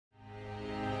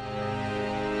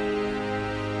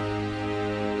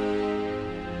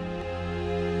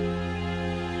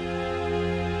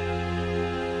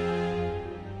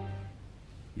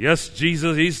Yes,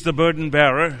 Jesus is the burden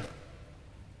bearer.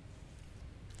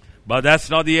 But that's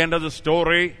not the end of the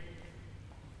story.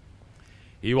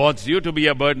 He wants you to be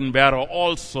a burden bearer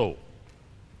also.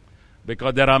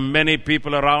 Because there are many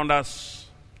people around us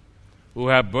who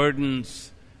have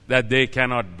burdens that they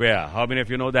cannot bear. How many of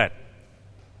you know that?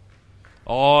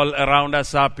 All around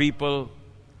us are people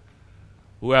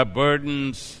who have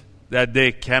burdens that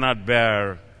they cannot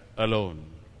bear alone.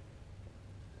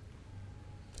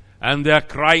 And they are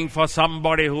crying for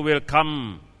somebody who will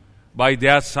come by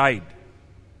their side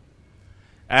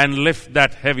and lift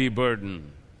that heavy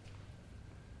burden.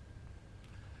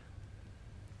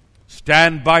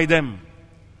 Stand by them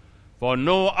for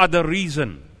no other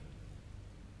reason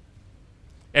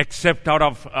except out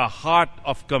of a heart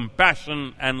of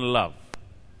compassion and love.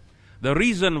 The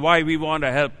reason why we want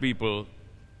to help people,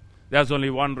 there's only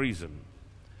one reason.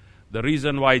 The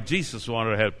reason why Jesus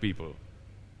wanted to help people.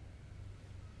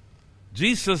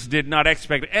 Jesus did not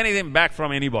expect anything back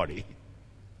from anybody.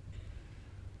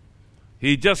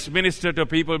 He just ministered to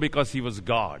people because he was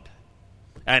God.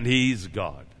 And he is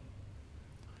God.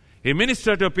 He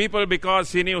ministered to people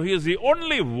because he knew he was the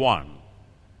only one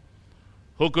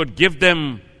who could give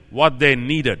them what they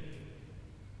needed.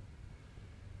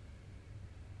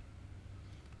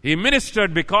 He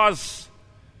ministered because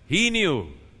he knew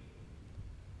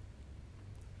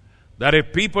that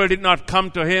if people did not come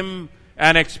to him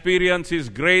and experience his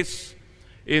grace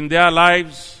in their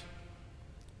lives,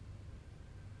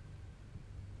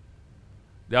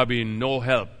 there'll be no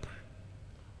help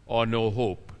or no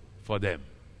hope for them.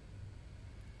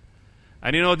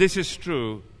 And you know, this is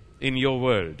true in your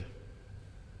world.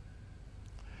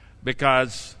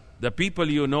 Because the people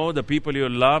you know, the people you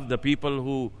love, the people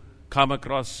who come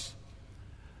across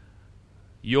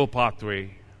your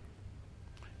pathway,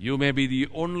 you may be the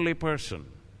only person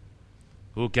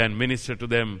who can minister to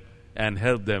them and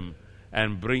help them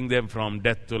and bring them from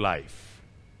death to life.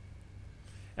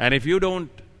 And if you don't,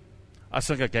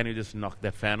 Asaka, can you just knock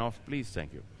that fan off, please?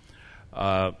 Thank you.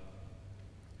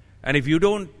 And if you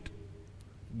don't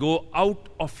go out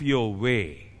of your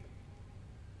way,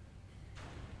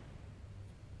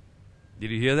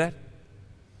 did you hear that?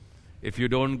 If you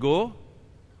don't go,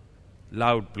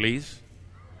 loud please.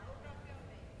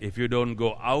 If you don't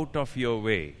go out of your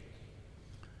way,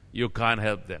 you can't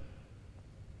help them.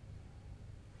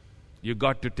 You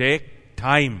got to take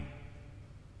time.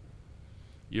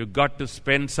 You got to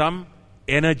spend some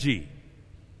energy.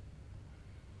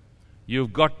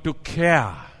 You've got to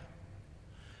care.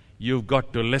 You've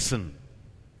got to listen.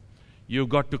 You've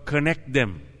got to connect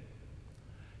them.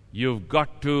 You've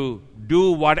got to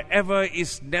do whatever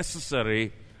is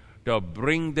necessary to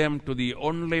bring them to the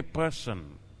only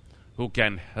person who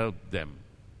can help them.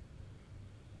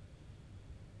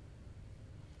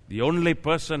 The only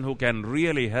person who can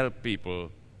really help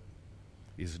people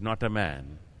is not a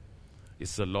man,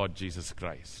 it's the Lord Jesus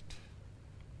Christ.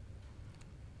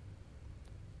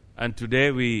 And today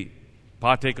we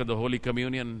partake of the Holy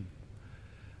Communion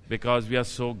because we are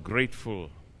so grateful,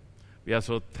 we are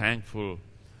so thankful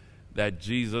that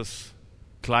Jesus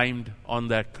climbed on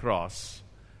that cross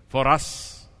for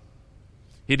us.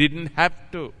 He didn't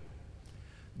have to.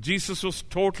 Jesus was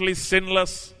totally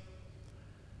sinless.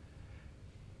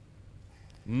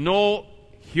 No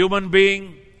human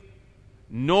being,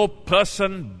 no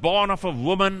person born of a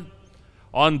woman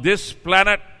on this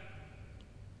planet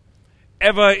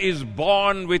ever is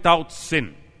born without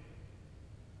sin.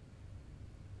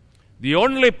 The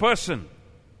only person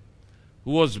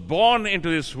who was born into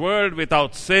this world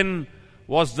without sin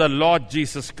was the Lord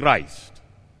Jesus Christ.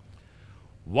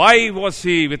 Why was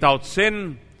he without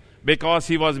sin? Because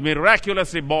he was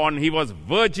miraculously born. He was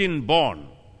virgin born.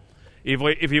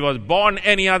 If he was born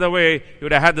any other way, he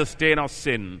would have had the stain of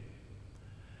sin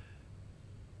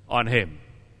on him.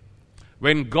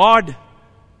 When God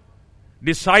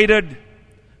decided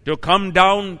to come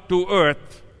down to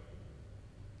earth,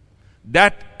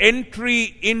 that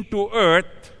entry into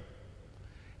earth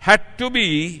had to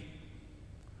be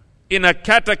in a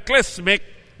cataclysmic,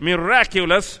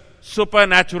 miraculous,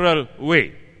 supernatural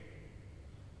way.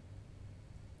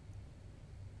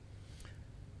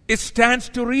 It stands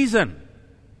to reason.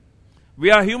 We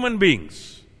are human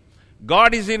beings.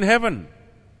 God is in heaven.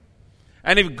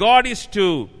 And if God is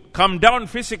to come down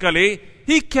physically,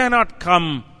 he cannot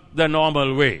come the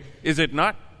normal way. Is it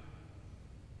not?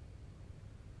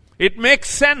 It makes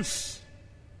sense.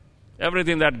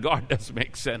 Everything that God does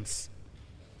makes sense.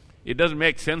 It does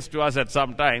make sense to us at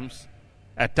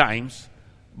times,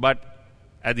 but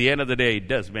at the end of the day, it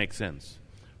does make sense.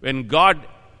 When God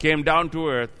came down to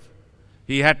earth,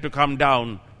 he had to come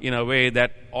down in a way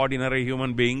that ordinary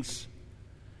human beings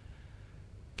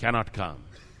cannot come.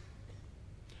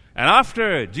 And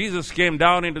after Jesus came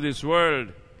down into this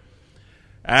world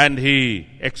and he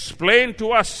explained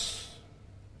to us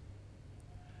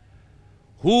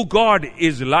who God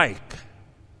is like,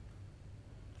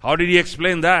 how did he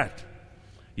explain that?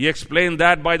 He explained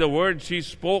that by the words he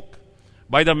spoke,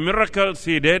 by the miracles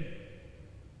he did,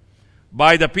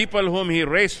 by the people whom he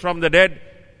raised from the dead.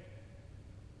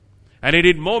 And he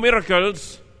did more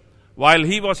miracles while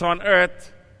he was on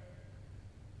earth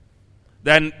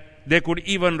than they could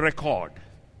even record.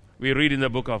 We read in the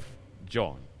book of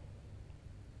John.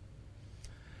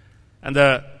 And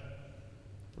the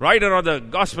writer of the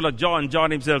Gospel of John,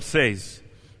 John himself says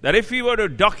that if we were to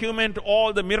document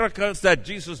all the miracles that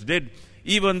Jesus did,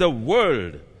 even the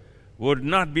world would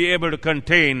not be able to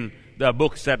contain the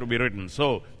books that would be written.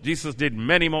 So Jesus did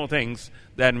many more things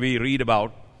than we read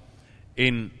about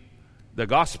in the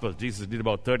Gospels. Jesus did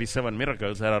about 37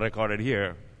 miracles that are recorded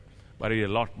here, but he did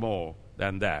a lot more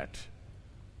than that.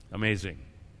 Amazing.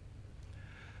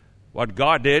 What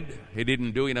God did, he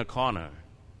didn't do in a corner.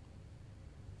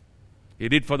 He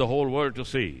did for the whole world to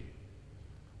see.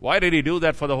 Why did he do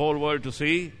that for the whole world to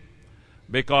see?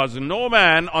 Because no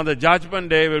man on the judgment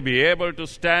day will be able to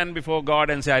stand before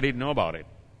God and say, I didn't know about it.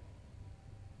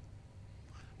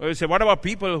 Well, you say, what about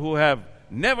people who have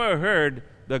never heard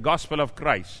the gospel of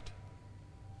Christ?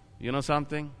 You know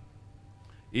something?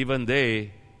 Even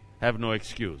they have no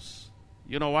excuse.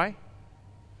 You know why?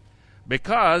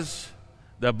 Because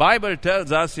the Bible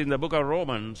tells us in the book of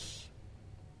Romans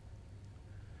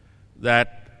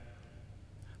that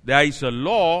there is a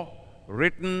law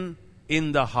written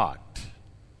in the heart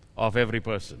of every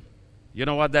person. You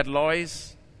know what that law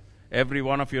is? Every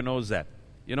one of you knows that.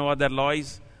 You know what that law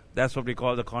is? That's what we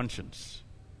call the conscience.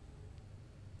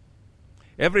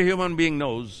 Every human being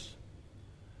knows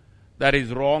that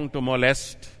it's wrong to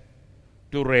molest,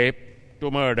 to rape, to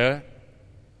murder.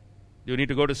 Do you need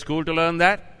to go to school to learn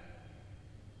that?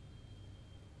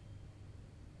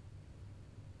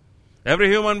 Every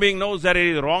human being knows that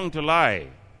it is wrong to lie.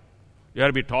 You have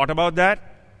to be taught about that.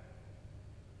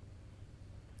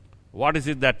 What is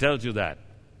it that tells you that?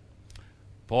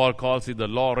 Paul calls it the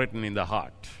law written in the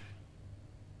heart.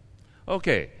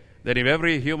 Okay, then if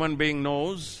every human being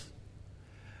knows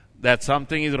that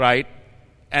something is right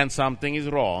and something is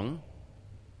wrong,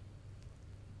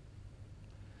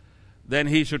 then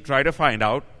he should try to find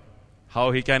out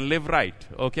how he can live right,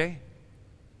 okay?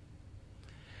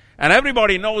 And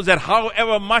everybody knows that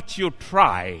however much you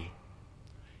try,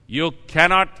 you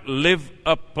cannot live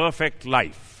a perfect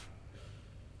life.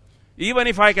 Even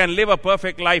if I can live a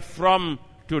perfect life from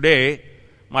today,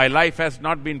 my life has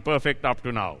not been perfect up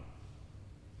to now.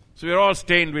 So we're all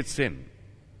stained with sin.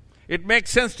 It makes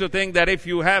sense to think that if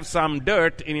you have some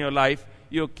dirt in your life,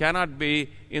 you cannot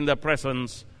be in the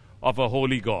presence of a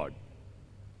holy God,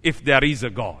 if there is a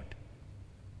God.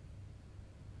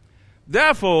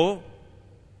 Therefore,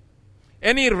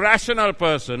 any rational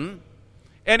person,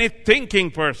 any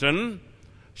thinking person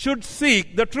should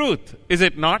seek the truth, is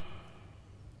it not?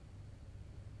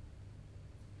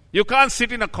 You can't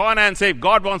sit in a corner and say, if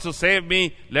God wants to save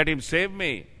me, let him save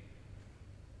me.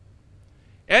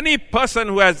 Any person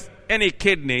who has any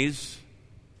kidneys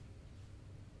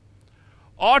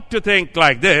ought to think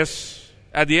like this: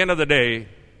 at the end of the day,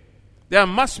 there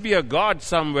must be a God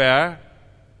somewhere.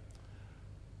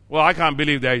 Well, I can't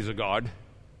believe there is a God.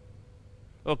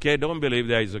 Okay, don't believe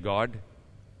there is a God,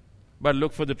 but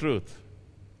look for the truth.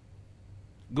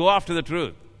 Go after the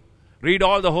truth. Read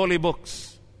all the holy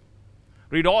books.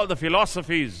 Read all the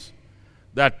philosophies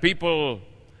that people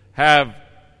have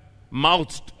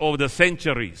mouthed over the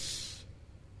centuries.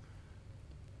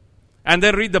 And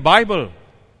then read the Bible.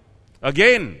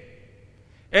 Again,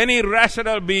 any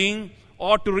rational being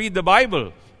ought to read the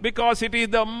Bible because it is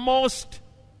the most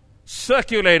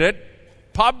circulated,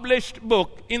 published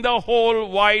book in the whole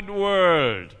wide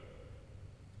world.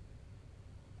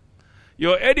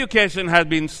 Your education has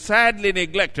been sadly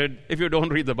neglected if you don't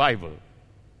read the Bible.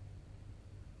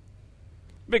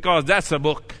 Because that's a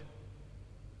book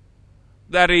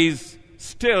that is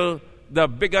still the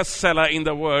biggest seller in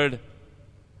the world,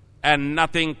 and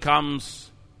nothing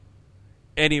comes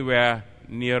anywhere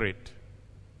near it.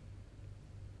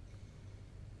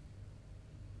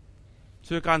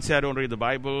 So you can't say, I don't read the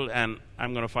Bible and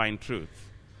I'm going to find truth.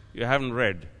 You haven't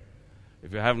read.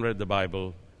 If you haven't read the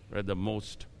Bible, read the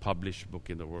most published book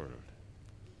in the world.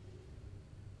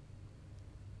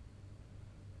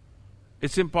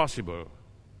 It's impossible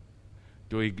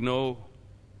to ignore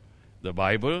the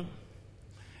Bible.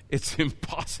 It's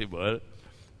impossible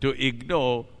to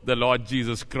ignore the Lord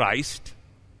Jesus Christ.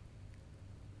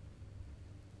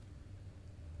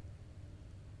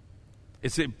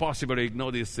 It's impossible to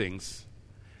ignore these things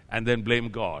and then blame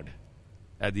God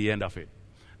at the end of it.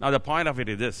 Now, the point of it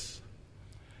is this.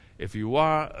 If you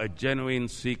are a genuine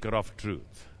seeker of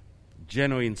truth,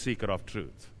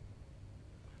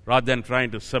 rather than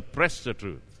trying to suppress the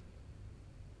truth,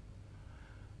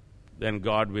 then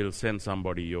God will send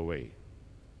somebody your way.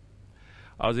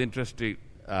 I was interested,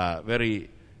 very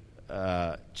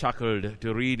chuckled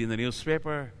to read in the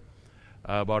newspaper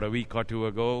about a week or two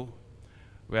ago,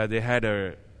 where they had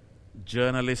a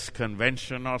journalist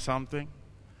convention or something,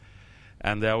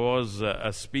 and there was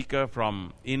a speaker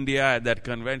from India at that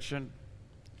convention,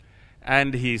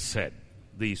 and he said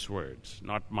these words,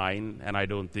 not mine, and I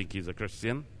don't think he's a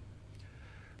Christian.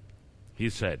 He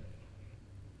said,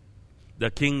 the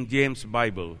King James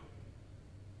Bible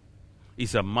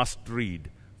is a must-read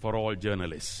for all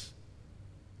journalists.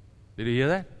 Did you hear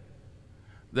that?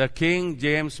 The King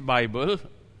James Bible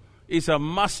is a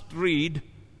must-read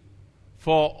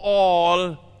for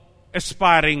all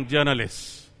aspiring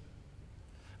journalists.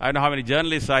 I don't know how many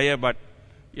journalists are here, but,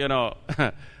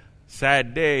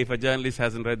 sad day if a journalist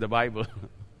hasn't read the Bible.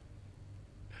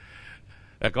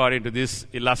 According to this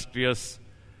illustrious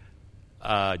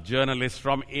journalist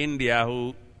from India,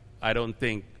 who I don't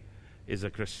think is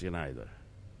a Christian either.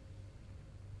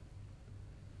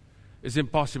 It's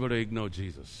impossible to ignore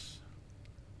Jesus,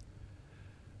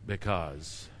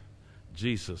 because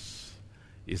Jesus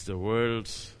is the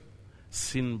world's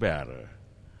sin bearer,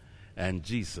 and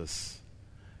Jesus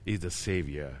is the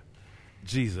Savior.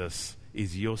 Jesus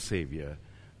is your Savior.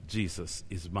 Jesus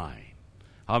is mine.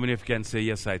 How many of you can say,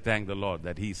 yes, I thank the Lord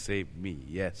that He saved me?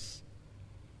 Yes.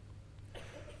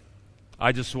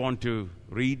 I just want to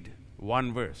read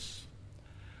one verse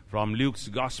from Luke's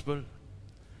Gospel,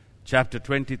 chapter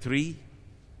 23.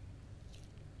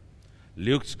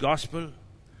 Luke's Gospel,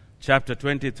 chapter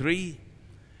 23,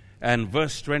 and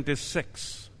verse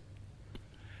 26.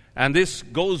 And this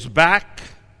goes back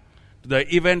to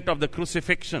the event of the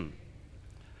crucifixion,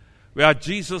 where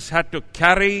Jesus had to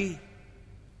carry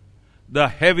the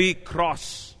heavy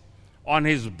cross on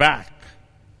His back.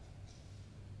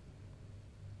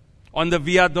 On the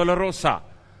Via Dolorosa,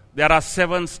 there are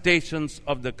 7 stations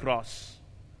of the cross.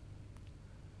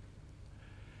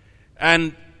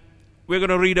 And we're going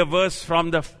to read a verse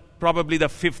from probably the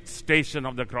 5th station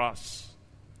of the cross.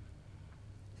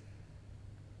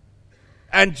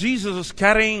 And Jesus is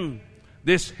carrying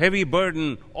this heavy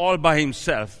burden all by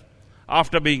Himself,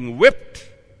 after being whipped,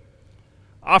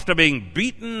 after being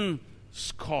beaten,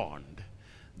 scorned.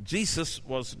 Jesus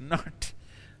was not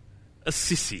a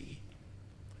sissy.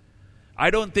 I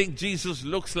don't think Jesus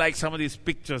looks like some of these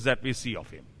pictures that we see of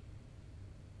Him.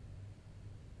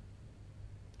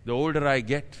 The older I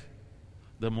get,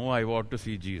 the more I want to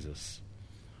see Jesus,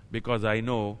 because I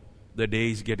know the day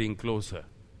is getting closer.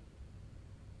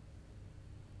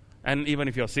 And even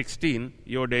if you're 16,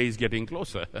 your day is getting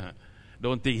closer.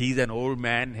 Don't think He's an old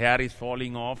man, hair is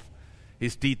falling off,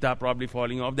 his teeth are probably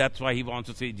falling off. That's why He wants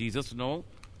to see Jesus. No,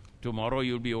 tomorrow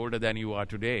you'll be older than you are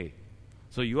today.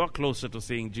 So you are closer to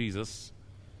seeing Jesus.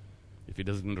 If He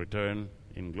doesn't return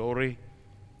in glory,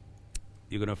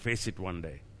 you're going to face it one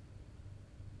day.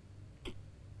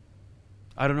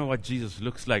 I don't know what Jesus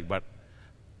looks like, but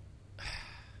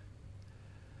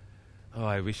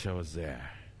I wish I was there.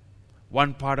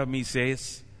 One part of me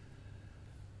says,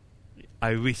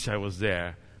 I wish I was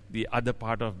there. The other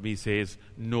part of me says,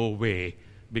 no way,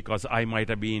 because I might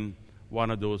have been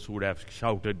one of those who would have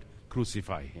shouted,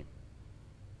 crucify Him.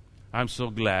 I'm so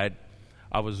glad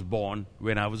I was born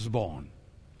when I was born.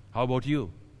 How about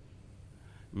you?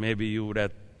 Maybe you would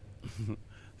have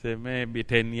say maybe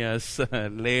 10 years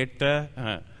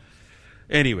later.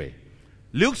 Anyway,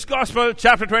 Luke's Gospel,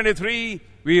 chapter 23,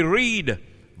 we read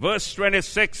verse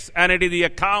 26, and it is the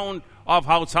account of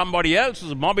how somebody else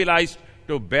was mobilized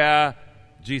to bear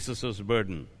Jesus'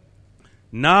 burden.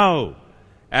 Now,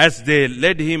 as they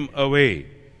led Him away,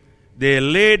 they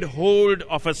laid hold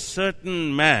of a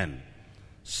certain man,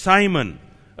 Simon,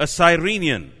 a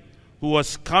Cyrenian, who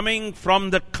was coming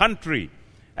from the country,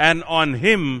 and on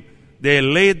him they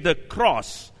laid the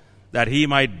cross that he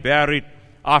might bear it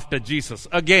after Jesus.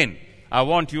 Again, I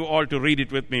want you all to read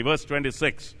it with me. Verse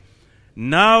 26.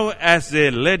 Now as they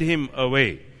led Him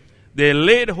away, they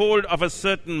laid hold of a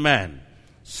certain man,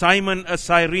 Simon a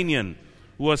Cyrenian,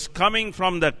 who was coming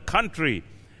from the country,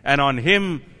 and on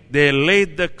him they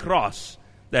laid the cross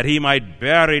that he might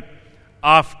bear it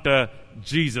after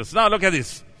Jesus. Now look at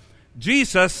this.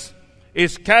 Jesus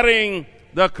is carrying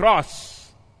the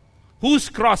cross. Whose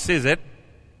cross is it?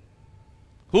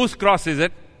 Whose cross is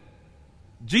it?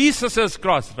 Jesus'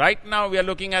 cross. Right now we are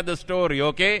looking at the story,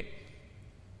 okay?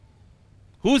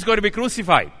 Who's going to be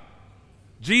crucified?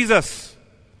 Jesus.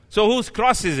 So whose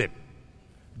cross is it?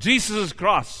 Jesus'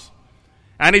 cross.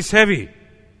 And it's heavy.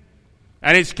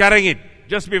 And he's carrying it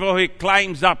just before he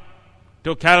climbs up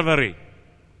to Calvary.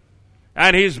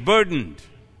 And he's burdened.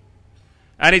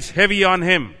 And it's heavy on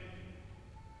him.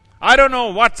 I don't know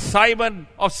what Simon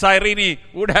of Cyrene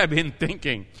would have been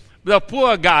thinking. The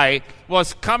poor guy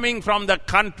was coming from the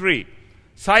country.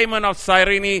 Simon of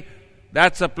Cyrene,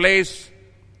 that's a place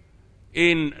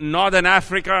in northern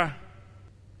Africa,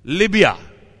 Libya.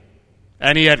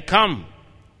 And he had come,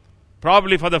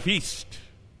 probably for the feast.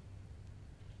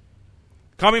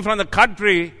 Coming from the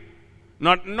country,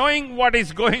 not knowing what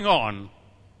is going on.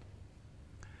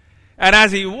 And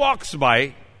as he walks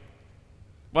by,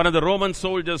 one of the Roman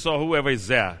soldiers or whoever is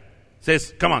there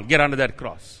says, "Come on, get under that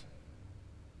cross."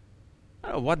 I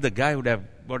don't know what the guy would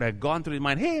have gone through his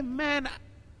mind. "Hey, man,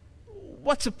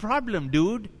 what's the problem,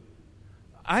 dude?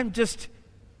 I'm just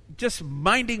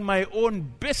minding my own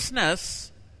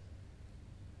business."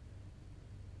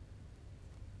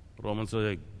 Roman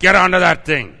soldier, "Get under that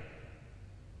thing."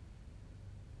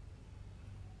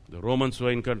 The Romans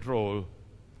were in control,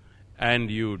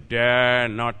 and you dare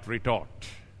not retort.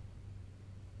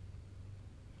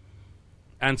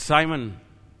 And Simon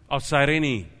of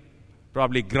Cyrene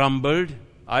probably grumbled.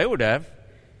 I would have.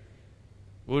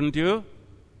 Wouldn't you?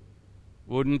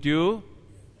 Wouldn't you?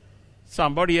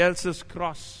 Somebody else's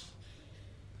cross.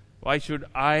 Why should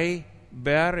I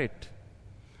bear it?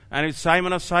 And if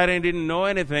Simon of Cyrene didn't know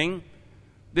anything,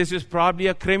 this is probably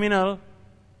a criminal.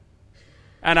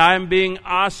 And I am being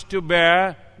asked to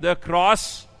bear the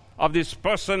cross of this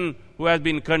person who has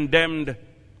been condemned.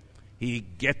 He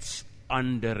gets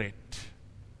under it.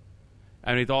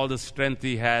 And with all the strength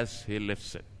he has, he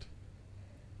lifts it.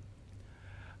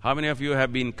 How many of you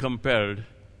have been compelled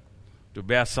to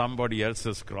bear somebody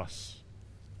else's cross?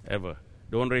 Ever?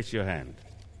 Don't raise your hand.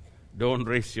 Don't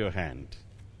raise your hand.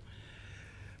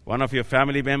 One of your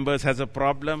family members has a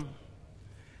problem,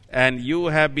 and you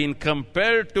have been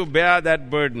compelled to bear that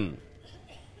burden.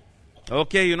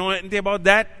 Okay, you know anything about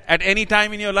that at any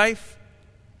time in your life?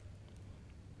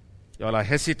 You all are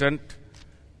hesitant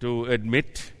to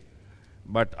admit,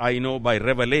 but I know by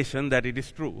revelation that it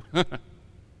is true.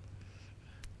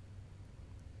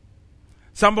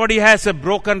 Somebody has a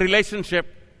broken relationship,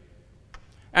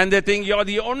 and they think you're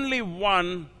the only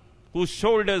one whose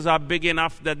shoulders are big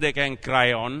enough that they can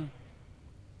cry on.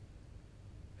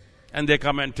 And they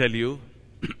come and tell you,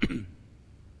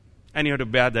 and you have to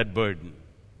bear that burden.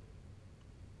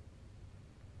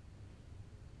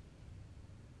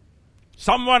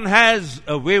 Someone has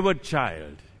a wayward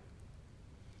child.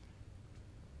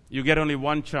 You get only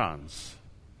one chance.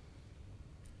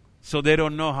 So they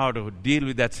don't know how to deal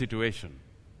with that situation.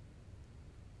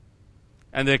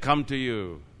 And they come to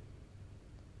you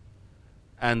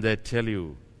and they tell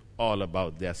you all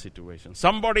about their situation.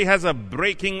 Somebody has a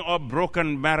breaking or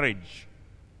broken marriage.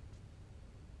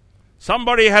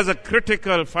 Somebody has a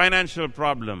critical financial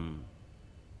problem.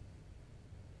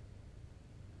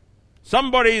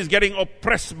 Somebody is getting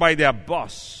oppressed by their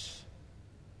boss.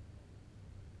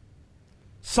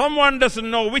 Someone doesn't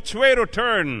know which way to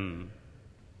turn.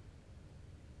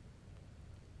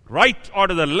 Right or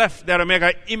to the left, they have to make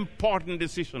an important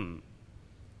decision.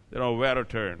 They don't know where to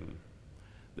turn.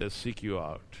 They seek you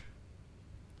out.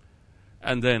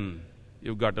 And then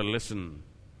you've got to listen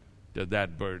to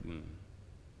that burden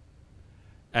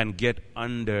and get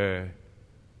under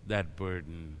that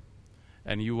burden.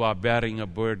 And you are bearing a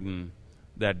burden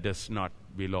that does not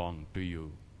belong to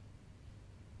you.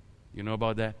 You know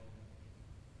about that?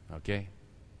 Okay?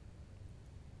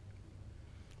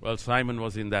 Well, Simon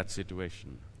was in that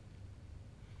situation.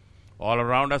 All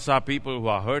around us are people who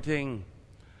are hurting,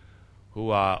 who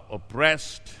are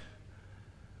oppressed,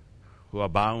 who are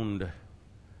bound.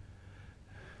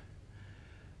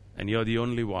 And you're the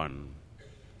only one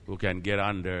who can get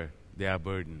under their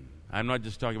burden. I'm not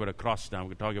just talking about a cross now,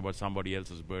 we're talking about somebody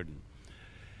else's burden.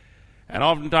 And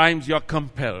oftentimes you're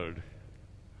compelled.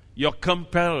 You're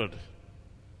compelled.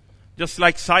 Just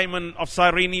like Simon of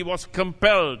Cyrene was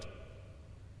compelled.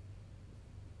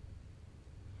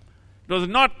 It was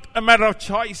not a matter of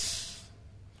choice.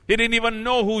 He didn't even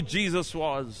know who Jesus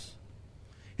was.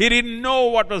 He didn't know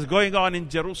what was going on in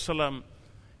Jerusalem.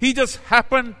 He just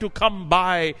happened to come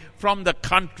by from the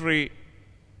country.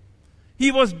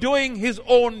 He was doing his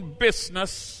own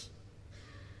business.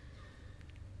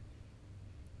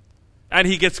 And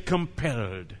he gets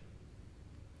compelled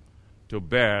to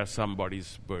bear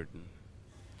somebody's burden.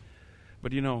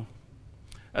 But you know,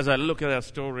 as I look at that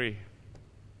story,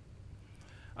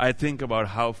 I think about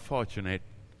how fortunate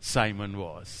Simon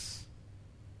was.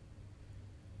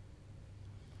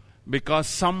 because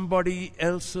somebody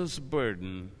else's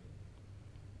burden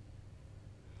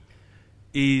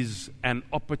is an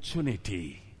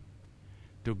opportunity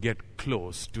to get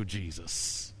close to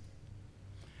Jesus.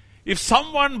 If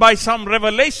someone by some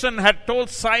revelation had told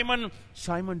Simon,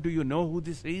 Simon, do you know who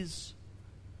this is?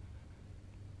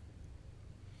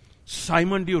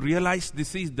 Simon, do you realize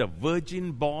this is the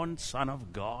virgin-born Son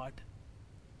of God?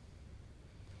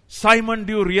 Simon,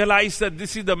 do you realize that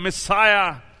this is the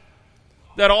Messiah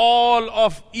that all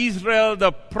of Israel,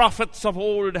 the prophets of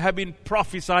old, have been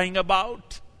prophesying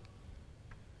about?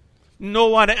 No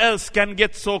one else can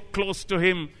get so close to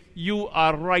him. You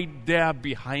are right there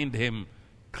behind him,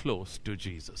 close to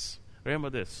Jesus. Remember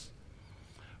this.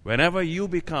 Whenever you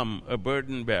become a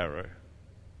burden bearer,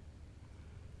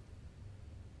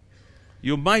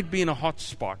 you might be in a hot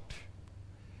spot,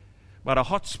 but a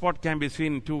hot spot can be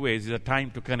seen in two ways. It's a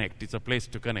time to connect. It's a place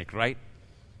to connect, right?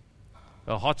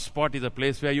 A hot spot is a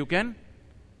place where you can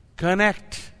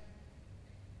connect.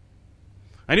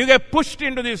 And you get pushed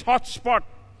into this hot spot.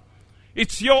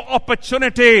 It's your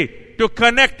opportunity to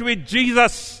connect with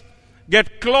Jesus.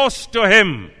 Get close to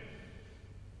him.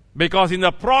 Because in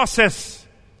the process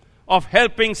of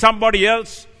helping somebody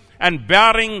else and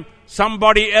bearing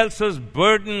somebody else's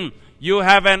burden, you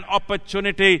have an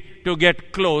opportunity to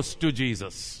get close to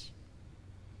Jesus.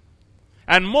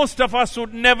 And most of us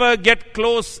would never get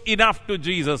close enough to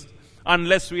Jesus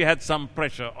unless we had some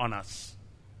pressure on us.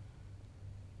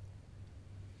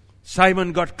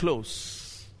 Simon got close.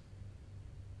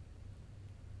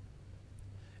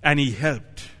 And he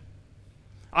helped.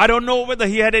 I don't know whether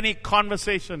he had any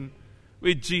conversation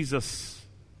with Jesus.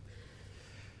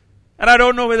 And I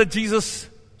don't know whether Jesus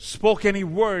spoke any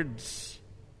words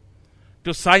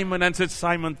to Simon and said,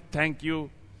 Simon, thank you.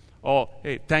 Or,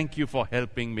 hey, thank you for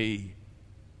helping me.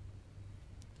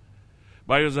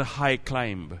 But it was a high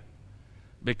climb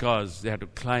because they had to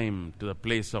climb to the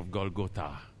place of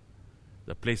Golgotha,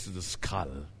 the place of the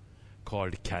skull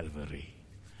called Calvary.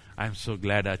 I'm so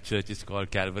glad our church is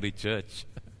called Calvary Church.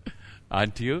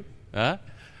 Aren't you? Huh?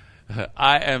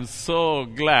 I am so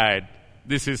glad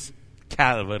this is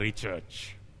Calvary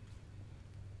Church.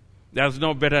 There's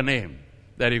no better name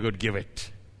that you could give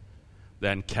it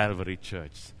than Calvary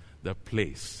Church, the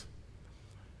place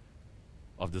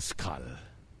of the skull,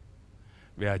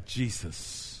 where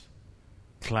Jesus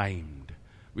climbed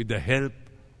with the help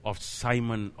of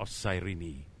Simon of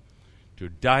Cyrene to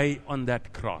die on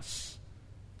that cross.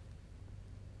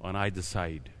 On either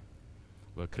side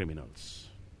were criminals.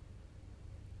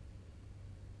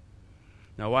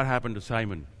 Now what happened to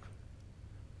Simon?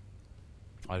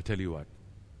 I'll tell you what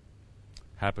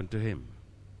happened to him.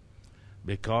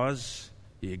 Because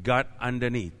he got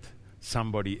underneath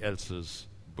somebody else's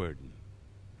burden.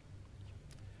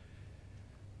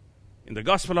 In the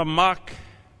Gospel of Mark,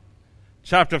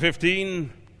 chapter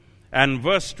 15 and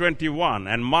verse 21,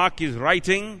 and Mark is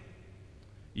writing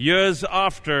years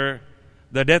after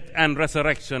the death and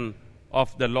resurrection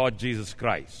of the Lord Jesus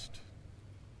Christ.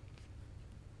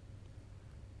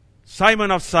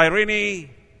 Simon of Cyrene,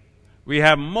 we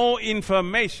have more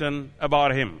information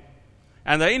about him.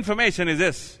 And the information is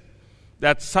this,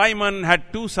 that Simon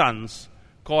had two sons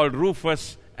called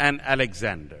Rufus and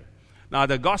Alexander. Now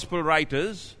the gospel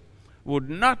writers would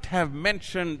not have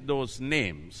mentioned those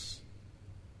names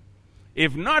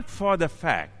if not for the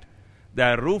fact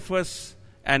that Rufus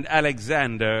and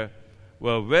Alexander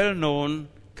were well-known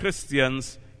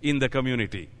Christians in the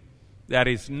community. There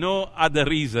is no other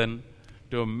reason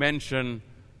to mention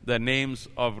the names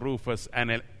of Rufus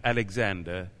and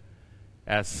Alexander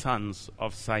as sons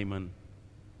of Simon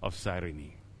of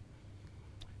Cyrene.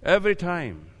 Every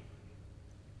time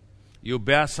you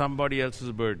bear somebody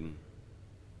else's burden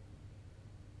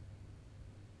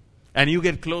and you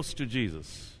get close to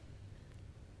Jesus,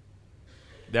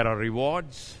 there are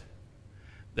rewards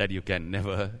that you can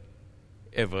never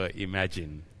ever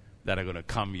imagine that are going to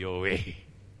come your way.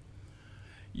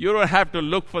 You don't have to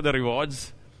look for the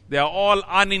rewards. They are all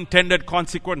unintended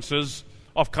consequences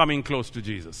of coming close to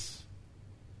Jesus.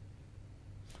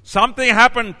 Something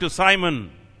happened to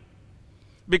Simon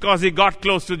because he got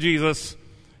close to Jesus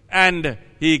and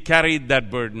he carried that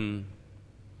burden.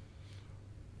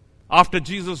 After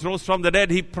Jesus rose from the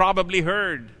dead, he probably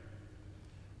heard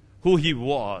who he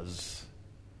was.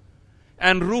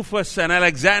 And Rufus and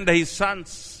Alexander, his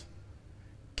sons,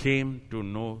 came to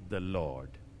know the Lord.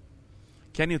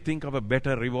 Can you think of a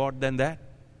better reward than that?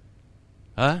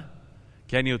 Huh?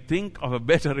 Can you think of a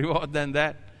better reward than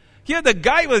that? Here the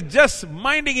guy was just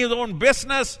minding his own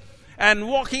business and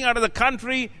walking out of the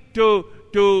country to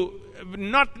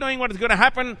not knowing what is going to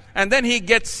happen. And then he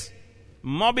gets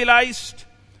mobilized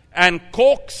and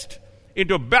coaxed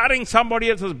into bearing somebody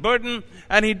else's burden,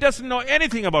 and he doesn't know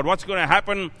anything about what's going to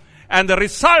happen. And the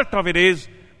result of it is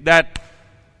that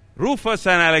Rufus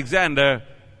and Alexander,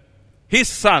 his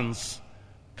sons,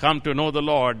 come to know the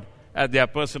Lord as their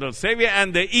personal Savior,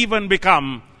 and they even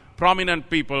become prominent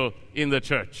people in the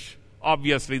church.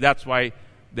 Obviously, that's why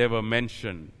they were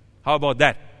mentioned. How about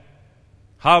that?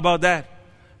 How about that?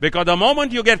 Because the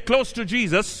moment you get close to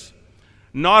Jesus,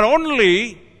 not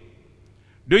only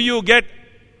do you get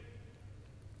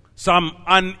some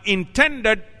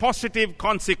unintended positive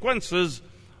consequences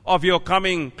of your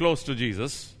coming close to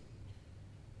Jesus,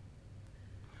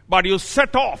 but you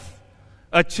set off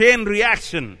a chain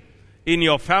reaction in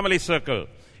your family circle,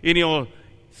 in your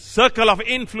circle of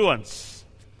influence.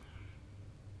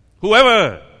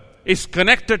 Whoever is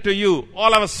connected to you,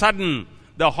 all of a sudden,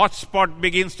 the hotspot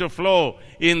begins to flow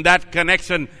in that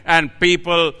connection, and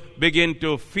people begin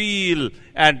to feel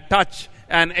and touch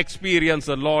and experience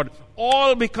the Lord,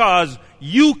 all because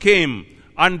you came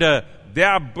under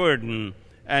their burden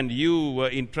and you were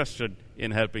interested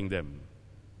in helping them.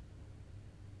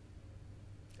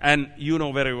 And you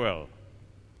know very well,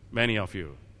 many of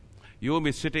you, you will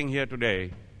be sitting here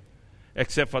today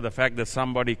except for the fact that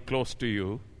somebody close to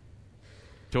you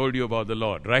told you about the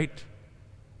Lord, right?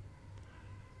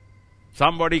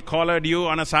 Somebody collared you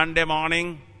on a Sunday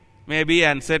morning, maybe,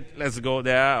 and said, let's go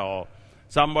there. Or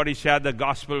somebody shared the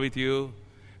gospel with you.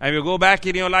 And you go back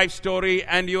in your life story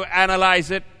and you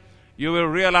analyze it, you will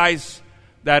realize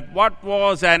that what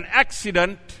was an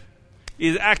accident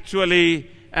is actually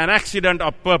an accident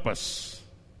of purpose.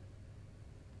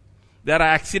 There are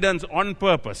accidents on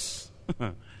purpose.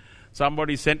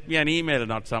 Somebody sent me an email,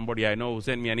 not somebody I know who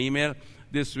sent me an email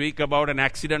this week about an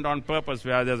accident on purpose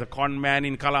where there's a con man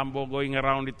in Colombo going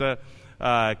around with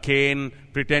a cane,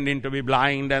 pretending to be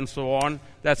blind and so on.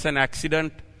 That's an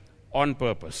accident on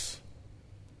purpose.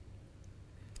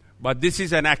 But this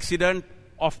is an accident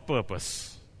of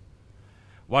purpose.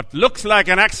 What looks like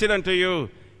an accident to you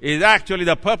is actually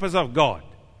the purpose of God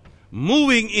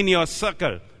moving in your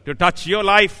circle to touch your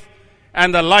life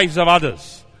and the lives of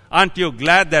others. Aren't you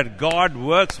glad that God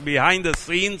works behind the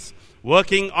scenes,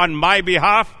 working on my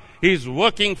behalf? He's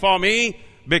working for me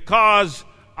because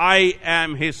I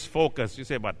am His focus. You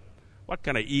say, but what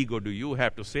kind of ego do you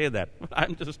have to say that?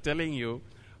 I'm just telling you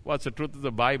what's the truth of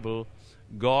the Bible.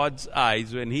 God's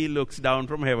eyes, when He looks down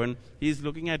from heaven, He's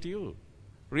looking at you.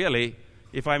 Really,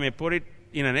 if I may put it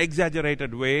in an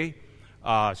exaggerated way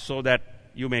so that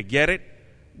you may get it,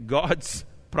 God's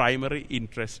primary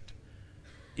interest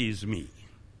is me.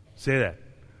 Say that.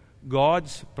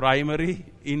 God's primary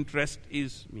interest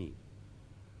is me.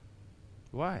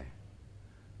 Why?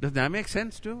 Does that make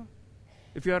sense too?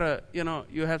 If you're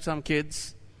you have some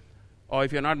kids, or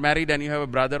if you're not married and you have a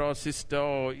brother or sister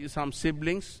or some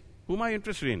siblings, whom are you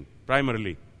interested in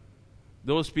primarily?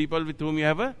 Those people with whom you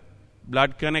have a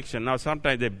blood connection. Now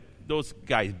sometimes those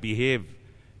guys behave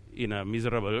in a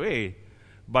miserable way,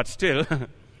 but still,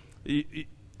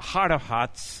 heart of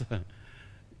hearts,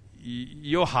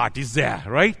 your heart is there,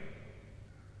 right?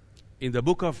 In the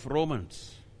book of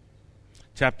Romans,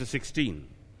 chapter 16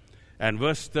 and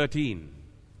verse 13,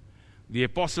 the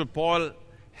Apostle Paul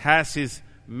has his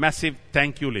massive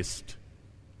thank you list.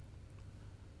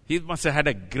 He must have had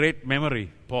a great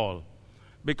memory, Paul,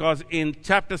 because in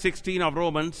chapter 16 of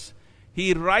Romans,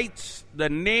 he writes the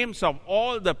names of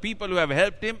all the people who have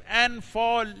helped him, and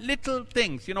for little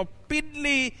things,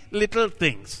 piddly little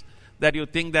things that you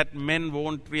think that men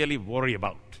won't really worry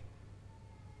about.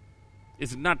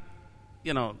 It's not,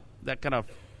 that kind of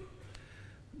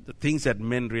the things that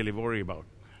men really worry about.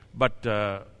 But,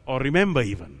 or remember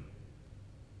even.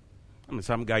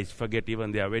 Some guys forget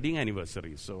even their wedding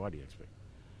anniversaries, so what do you expect?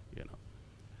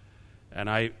 And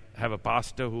I have a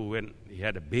pastor who, when he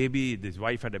had a baby, his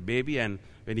wife had a baby, and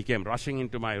when he came rushing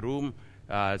into my room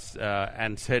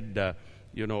and said,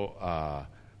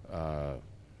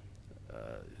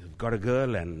 got a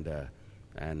girl, and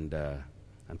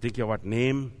I'm thinking of what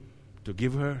name to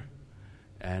give her.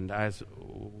 And I asked,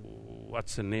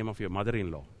 what's the name of your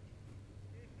mother-in-law?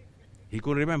 He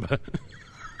couldn't remember.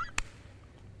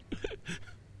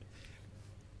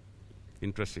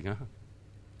 Interesting, huh?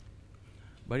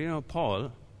 But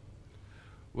Paul,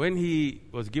 when he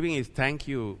was giving his thank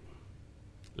you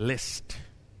list,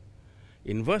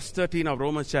 in verse 13 of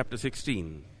Romans chapter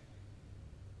 16,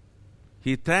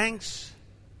 he thanks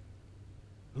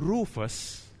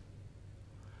Rufus,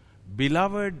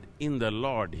 beloved in the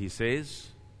Lord, he says,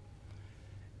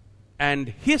 and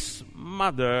his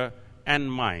mother and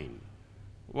mine.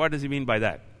 What does he mean by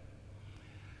that?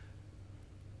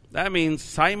 That means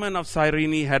Simon of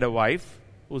Cyrene had a wife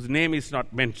whose name is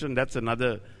not mentioned. That's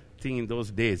another thing in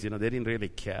those days. They didn't really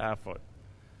care for.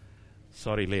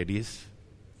 Sorry, ladies.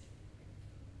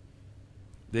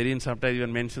 They didn't sometimes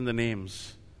even mention the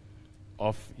names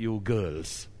of you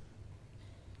girls.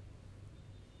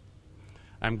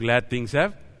 I'm glad things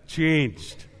have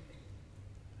changed.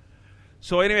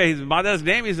 So anyway, his mother's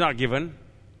name is not given,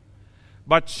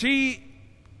 but she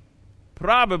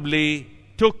probably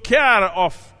took care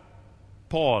of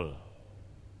Paul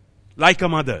like a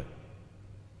mother.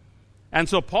 And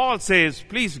so Paul says,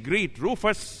 please greet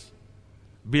Rufus,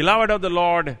 beloved of the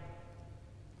Lord,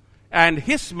 and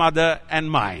his mother and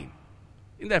mine.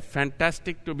 Isn't that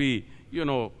fantastic to be,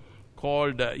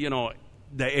 called,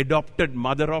 the adopted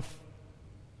mother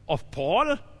of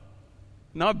Paul?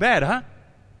 Not bad, huh?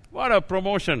 What a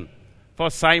promotion for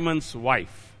Simon's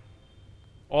wife.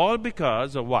 All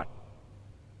because of what?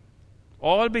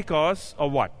 All because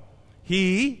of what?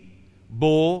 He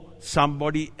bore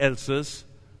somebody else's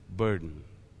burden.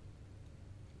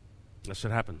 That's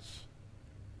what happens.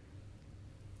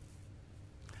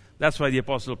 That's why the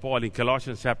Apostle Paul in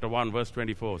Colossians chapter 1 verse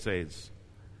 24 says,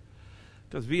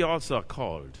 because we also are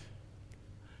called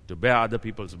to bear other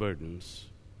people's burdens.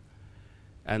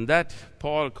 And that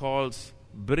Paul calls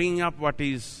bring up what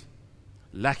is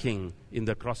lacking in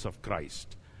the cross of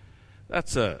Christ.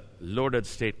 That's a loaded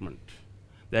statement.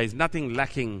 There is nothing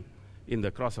lacking in the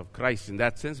cross of Christ in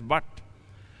that sense, but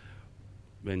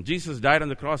when Jesus died on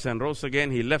the cross and rose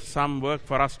again, he left some work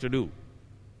for us to do.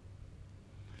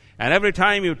 And every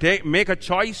time you make a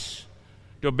choice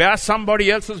to bear somebody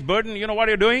else's burden, you know what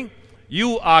you're doing?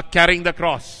 You are carrying the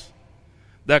cross.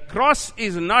 The cross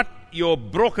is not your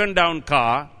broken down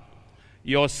car,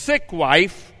 your sick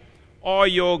wife, or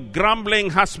your grumbling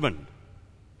husband.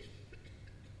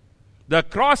 The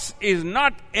cross is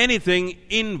not anything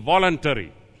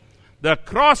involuntary. The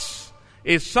cross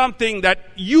is something that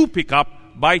you pick up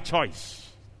by choice.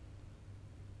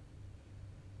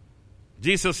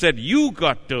 Jesus said, you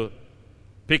got to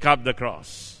pick up the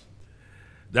cross.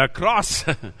 The cross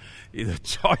is a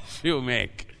choice you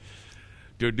make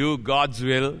to do God's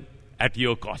will at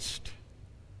your cost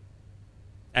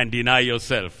and deny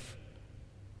yourself.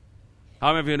 How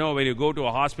many of you know when you go to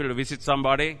a hospital to visit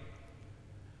somebody,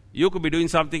 you could be doing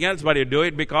something else, but you do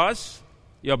it because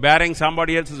you're bearing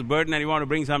somebody else's burden and you want to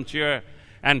bring some cheer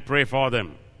and pray for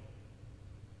them.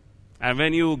 And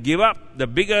when you give up, the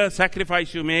bigger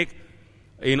sacrifice you make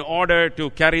in order to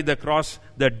carry the cross,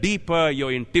 the deeper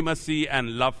your intimacy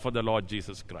and love for the Lord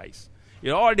Jesus Christ.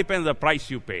 It all depends on the price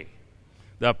you pay.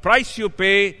 The price you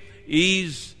pay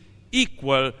is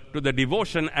equal to the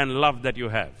devotion and love that you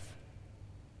have.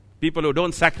 People who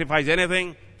don't sacrifice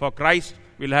anything for Christ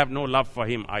will have no love for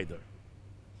Him either.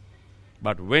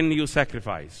 But when you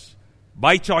sacrifice,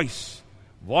 by choice,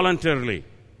 voluntarily,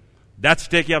 that's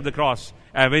taking up the cross.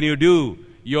 And when you do,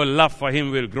 your love for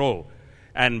Him will grow.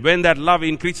 And when that love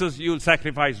increases, you'll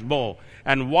sacrifice more.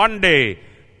 And one day,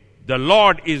 the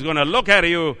Lord is going to look at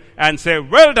you and say,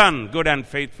 well done, good and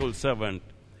faithful servant.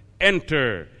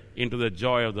 Enter into the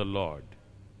joy of the Lord.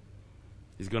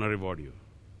 He's going to reward you.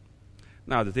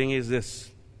 Now, the thing is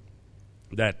this,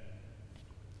 that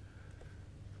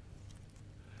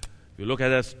if you look at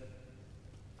this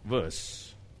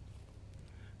verse,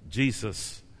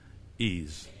 Jesus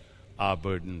is our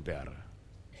burden bearer.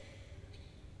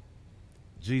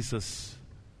 Jesus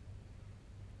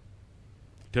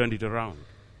turned it around.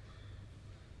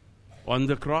 On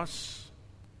the cross,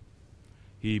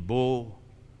 He bore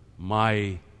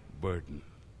my burden.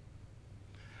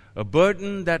 A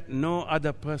burden that no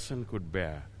other person could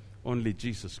bear, only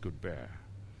Jesus could bear.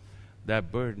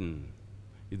 That burden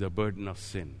is the burden of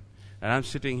sin. And I'm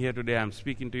sitting here today, I'm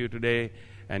speaking to you today,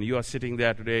 and you are sitting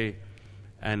there today,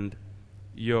 and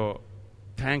you're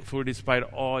thankful despite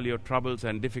all your troubles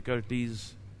and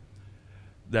difficulties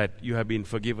that you have been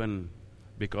forgiven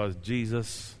because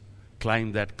Jesus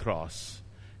climbed that cross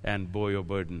and bore your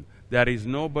burden. There is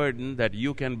no burden that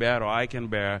you can bear or I can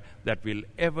bear that will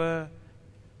ever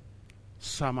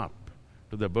sum up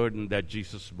to the burden that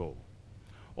Jesus bore.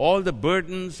 All the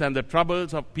burdens and the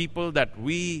troubles of people that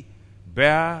we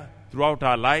bear throughout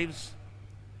our lives,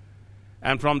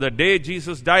 and from the day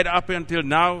Jesus died up until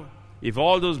now, if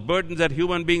all those burdens that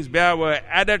human beings bear were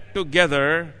added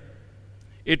together,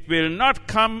 it will not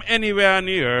come anywhere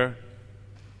near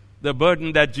the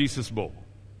burden that Jesus bore.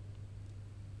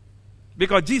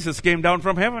 Because Jesus came down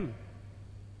from heaven.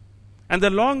 And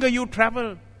the longer you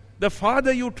travel, the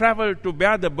farther you travel to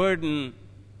bear the burden,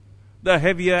 the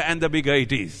heavier and the bigger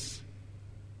it is.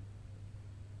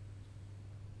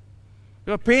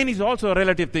 Your pain is also a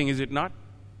relative thing, is it not?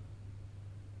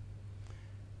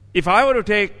 If I were to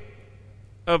take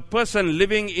a person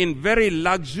living in very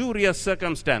luxurious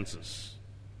circumstances,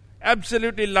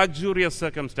 absolutely luxurious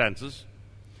circumstances,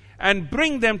 and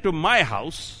bring them to my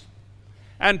house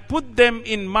and put them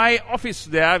in my office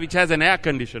there, which has an air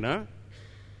conditioner,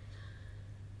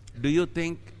 do you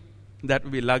think that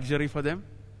would be luxury for them?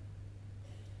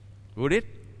 Would it?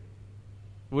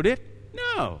 Would it?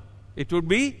 No. It would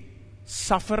be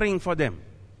suffering for them.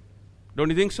 Don't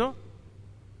you think so?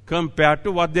 Compared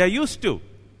to what they are used to.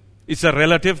 It's a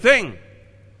relative thing.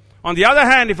 On the other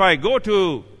hand, if I go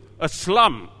to a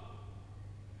slum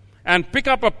and pick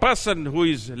up a person who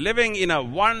is living in a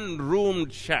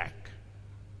one-roomed shack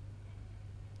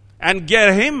and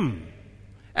get him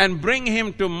and bring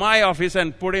him to my office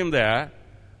and put him there,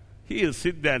 he'll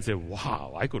sit there and say,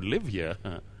 wow, I could live here.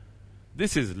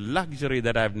 This is luxury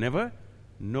that I've never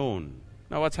known.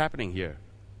 Now what's happening here?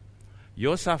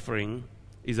 Your suffering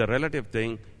is a relative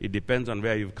thing. It depends on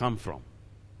where you've come from,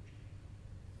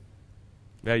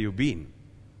 where you've been.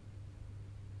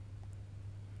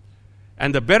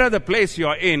 And the better the place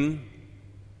you're in,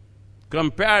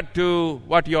 compared to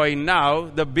what you're in now,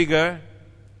 the bigger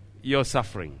your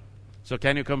suffering. So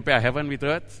can you compare heaven with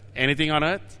earth? Anything on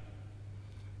earth?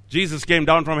 Jesus came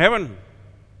down from heaven.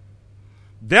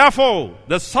 Therefore,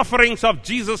 the sufferings of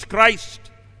Jesus Christ,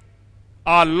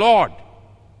 our Lord,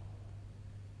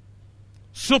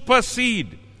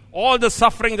 supersede all the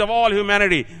sufferings of all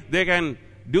humanity. They can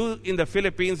do in the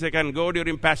Philippines, they can go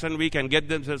during Passion Week and get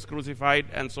themselves crucified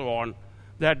and so on.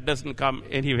 That doesn't come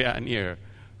anywhere near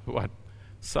what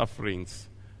sufferings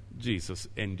Jesus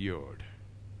endured.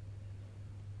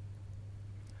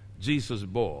 Jesus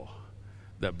bore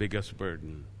the biggest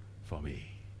burden for me.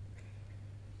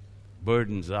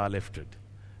 Burdens are lifted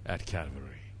at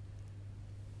Calvary.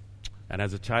 And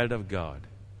as a child of God,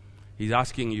 He's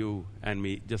asking you and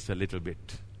me just a little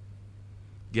bit.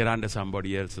 Get under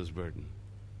somebody else's burden.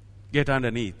 Get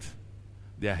underneath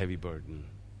their heavy burden.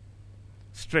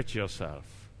 Stretch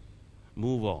yourself.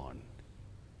 Move on.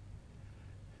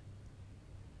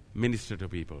 Minister to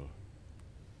people.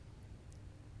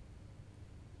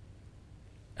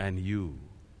 And you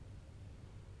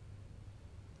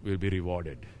will be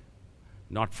rewarded.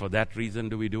 Not for that reason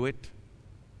do we do it,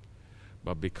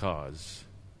 but because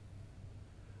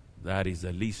that is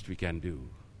the least we can do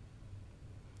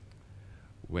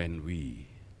when we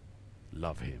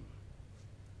love Him.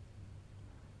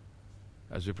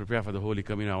 As we prepare for the Holy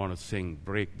Communion, I want to sing,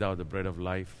 "Break Thou the Bread of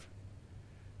Life,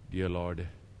 Dear Lord,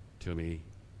 to me.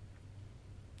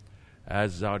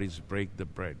 As Thou didst break the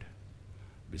bread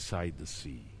beside the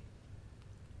sea."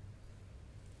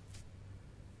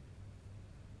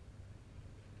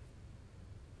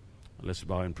 Let's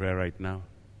bow in prayer right now.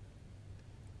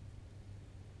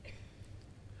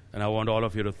 And I want all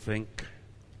of you to think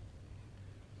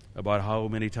about how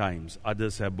many times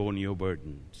others have borne your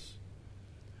burdens.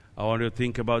 I want you to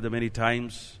think about the many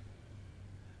times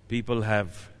people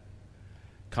have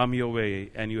come your way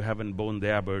and you haven't borne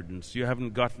their burdens. You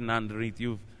haven't gotten underneath.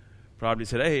 You've probably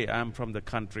said, "Hey, I'm from the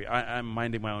country. I'm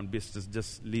minding my own business.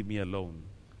 Just leave me alone.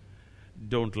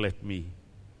 Don't let me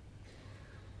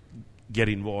get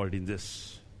involved in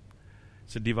this."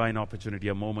 It's a divine opportunity,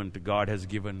 a moment God has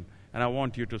given. And I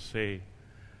want you to say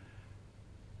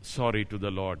sorry to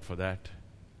the Lord for that.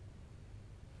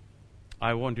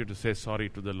 I want you to say sorry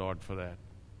to the Lord for that.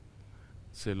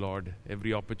 Say, "Lord,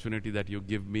 every opportunity that you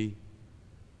give me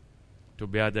to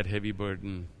bear that heavy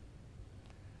burden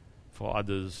for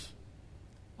others,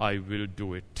 I will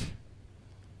do it.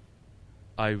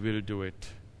 I will do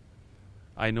it.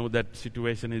 I know that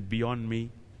situation is beyond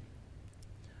me,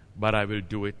 but I will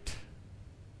do it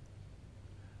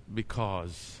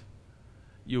because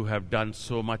you have done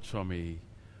so much for me,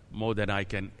 more than I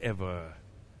can ever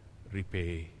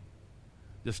repay."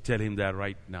 Just tell Him that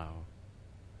right now.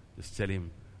 Just tell Him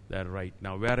that right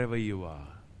now, wherever you are.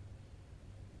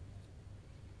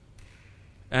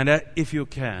 And if you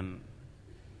can,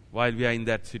 while we are in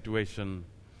that situation,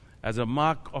 as a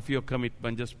mark of your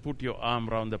commitment, just put your arm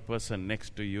around the person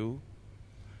next to you.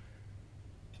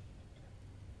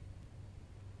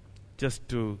 Just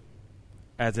to,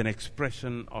 as an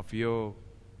expression of your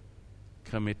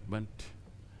commitment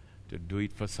to do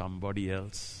it for somebody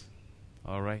else.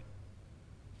 All right?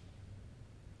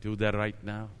 Do that right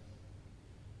now.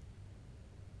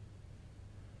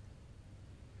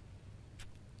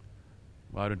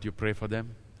 Why don't you pray for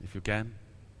them if you can?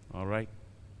 All right?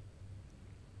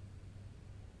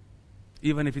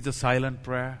 Even if it's a silent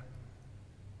prayer,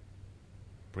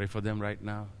 pray for them right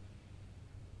now.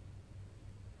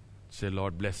 Say,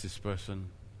 "Lord, bless this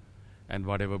person and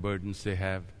whatever burdens they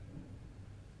have,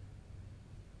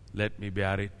 let me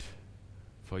bear it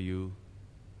for you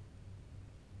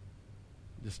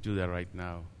Just do that right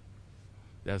now.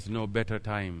 There's no better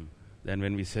time than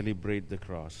when we celebrate the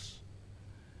cross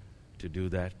to do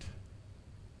that.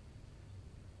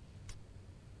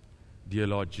 Dear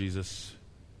Lord Jesus,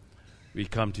 we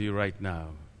come to you right now,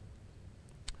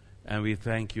 and we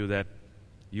thank you that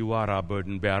you are our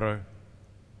burden bearer.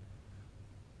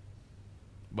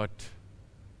 But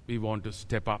we want to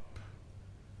step up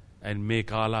and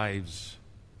make our lives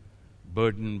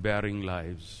burden-bearing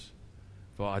lives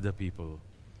for other people.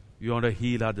 We want to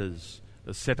heal others,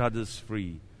 to set others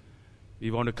free.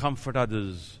 We want to comfort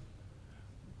others.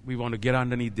 We want to get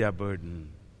underneath their burden.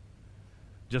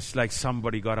 Just like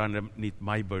somebody got underneath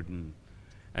my burden,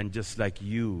 and just like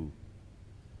you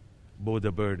bore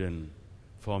the burden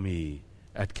for me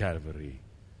at Calvary.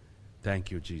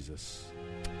 Thank you, Jesus.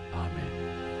 Amen.